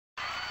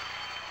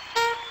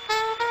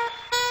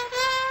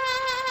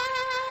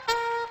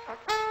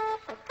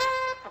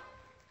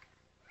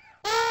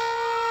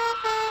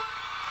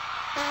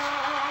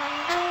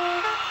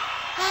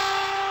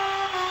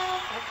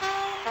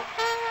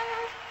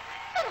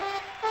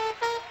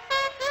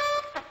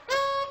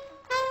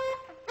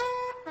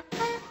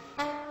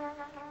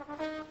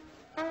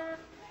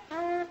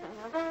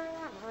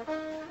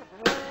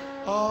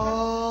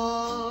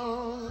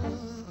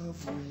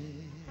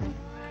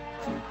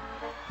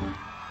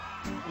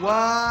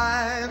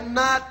Why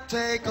not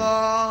take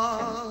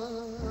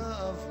all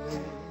of me?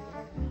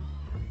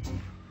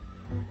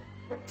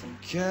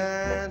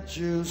 Can't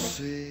you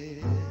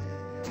see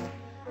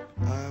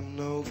I'm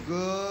no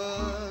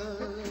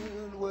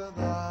good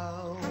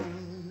without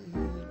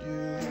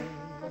you?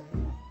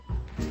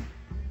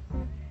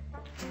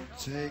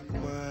 Take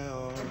my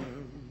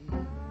arms,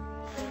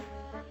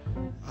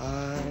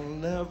 I'll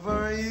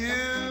never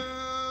use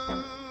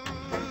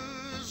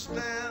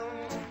them.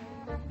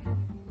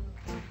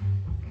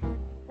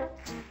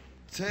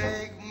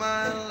 Take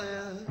my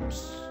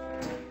lips,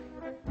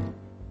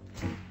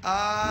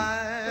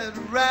 I'd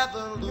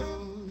rather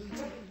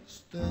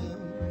lose them.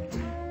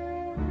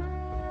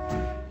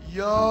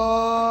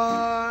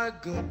 Your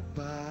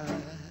goodbye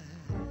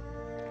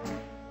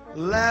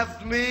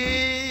left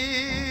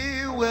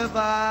me with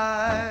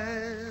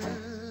eyes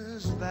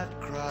that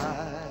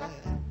cry.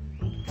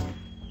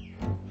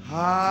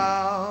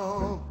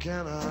 How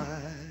can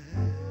I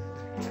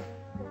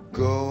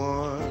go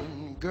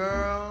on,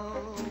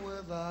 girl,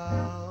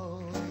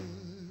 without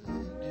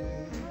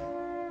you?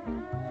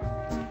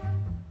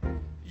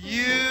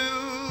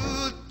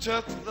 You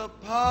took the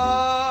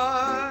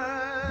part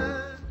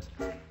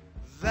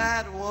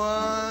that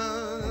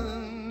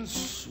once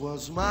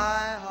was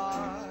my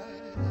heart,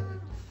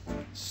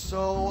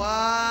 so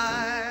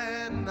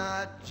why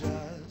not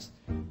just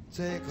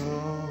take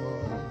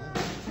hold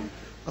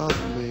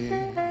of me?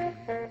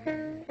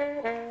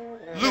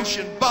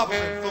 Lucien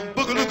Barbarin from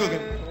Boogaloo.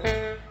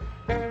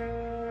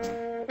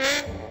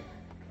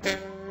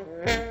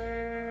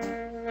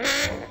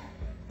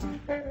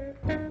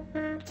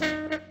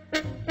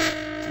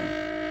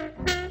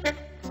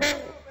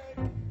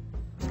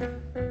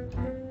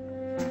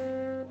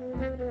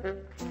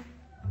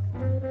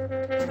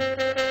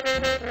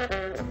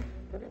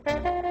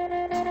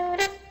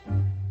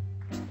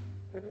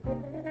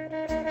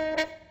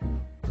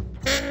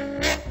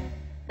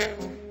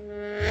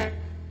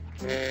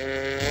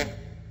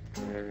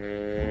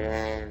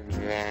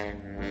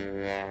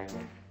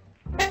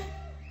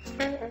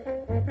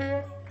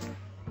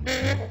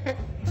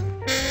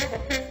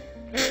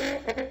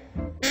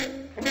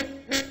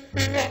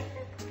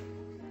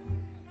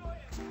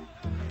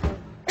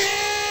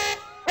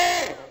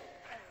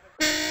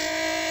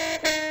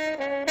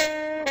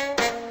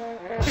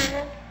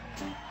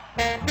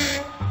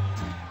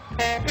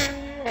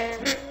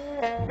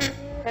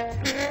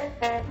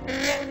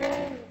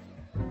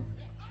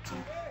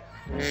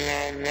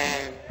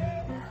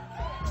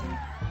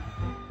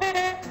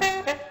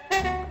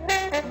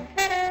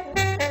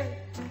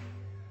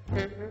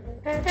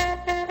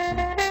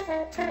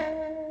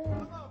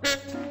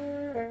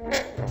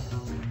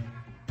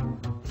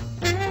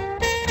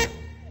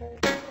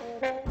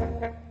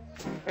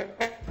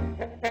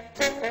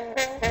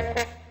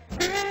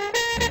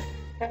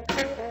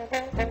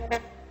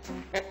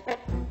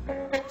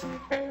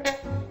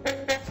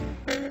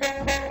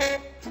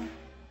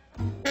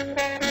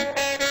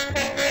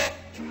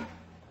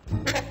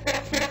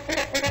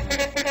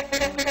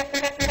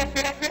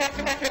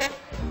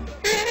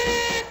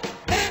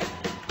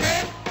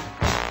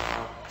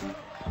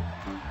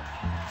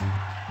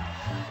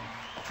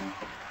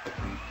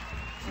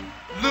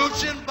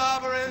 Lucien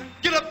Barbarin,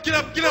 get up, get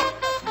up, get up!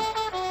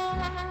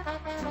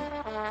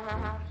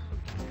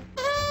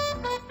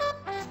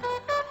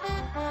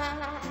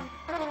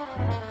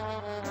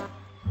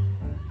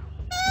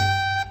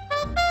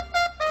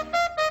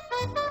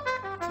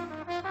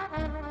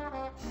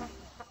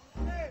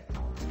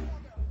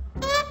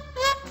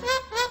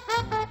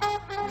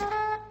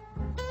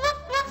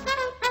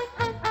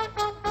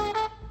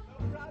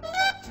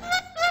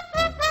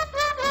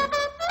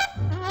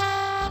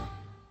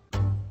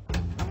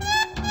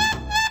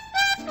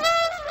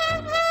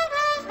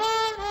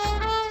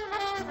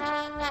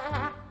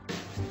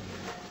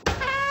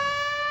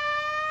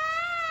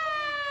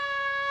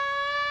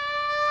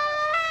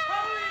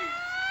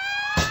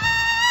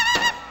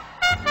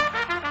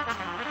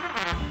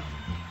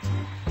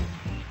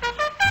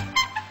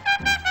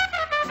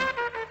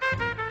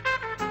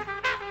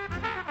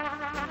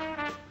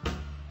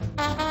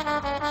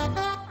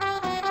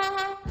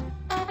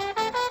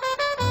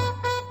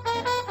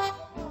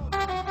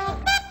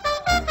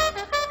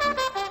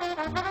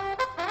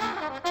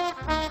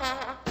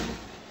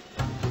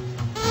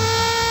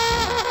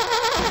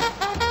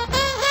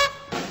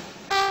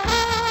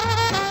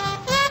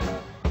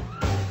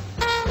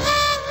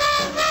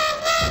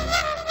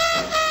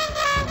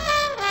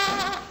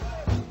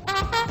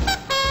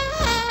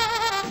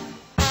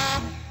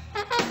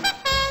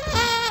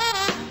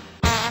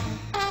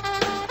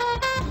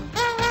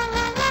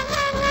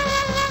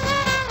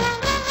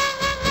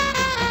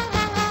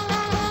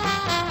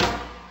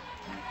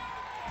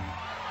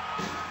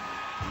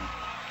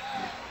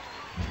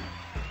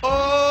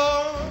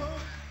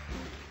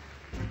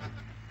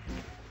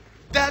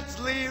 That's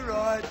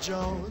Leroy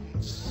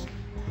Jones.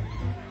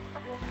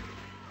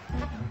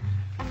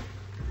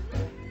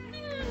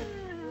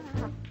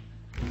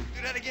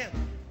 Do that again.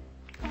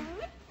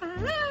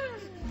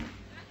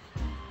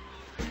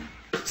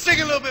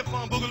 Sing a little bit for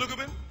him,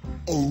 Boogaloo.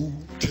 Oh,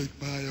 take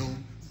my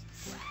own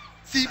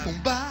seep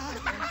on by.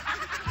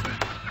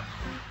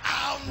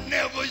 I'll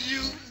never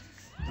use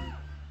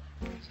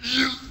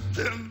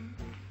them.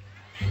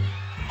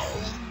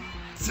 Oh,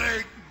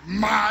 take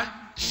my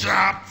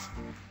chops.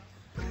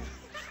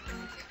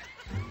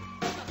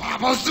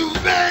 Papa Sue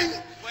bang.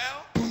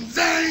 Well, boom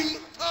zang.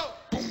 Oh,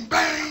 boom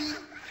bang.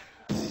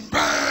 Boom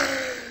bang.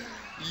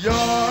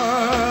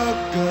 Your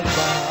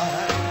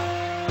goodbye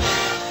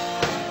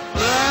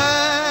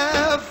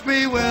left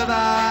me with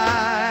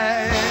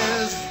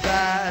eyes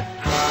that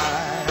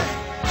cry.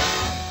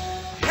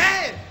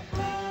 Hey,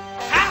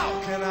 how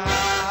can I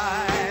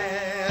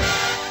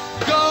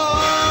go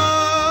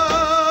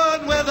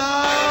on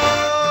without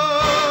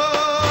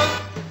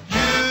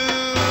you?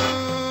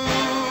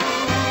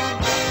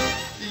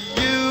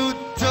 You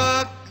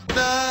took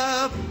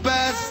the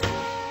best,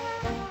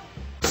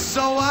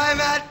 so why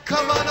not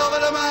come on over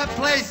to my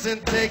place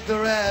and take the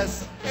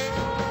rest?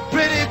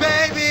 Pretty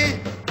baby,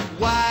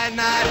 why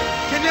not?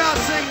 Can y'all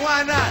sing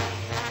why not?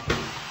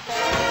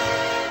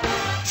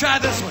 Try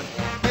this one.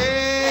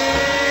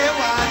 Hey,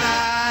 why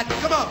not?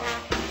 Come on.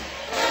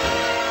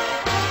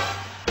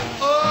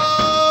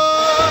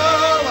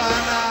 Oh, why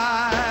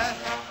not?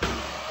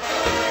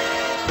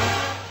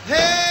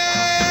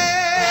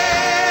 Hey,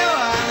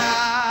 why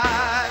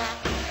not?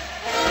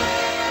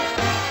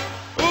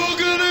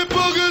 Boogity,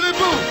 boogity,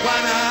 boo. Why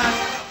not?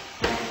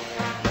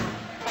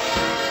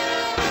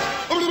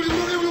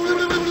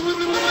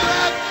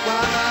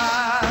 Why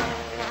not?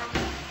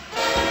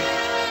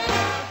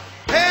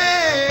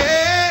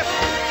 Hey,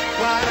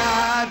 why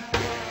not?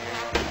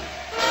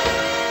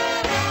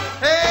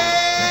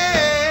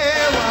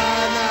 Hey, why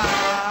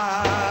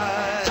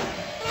not?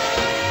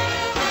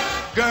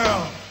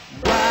 Girl,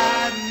 why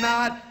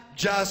not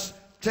just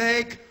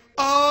take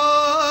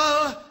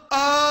all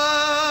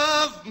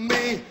of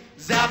me?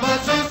 Zabba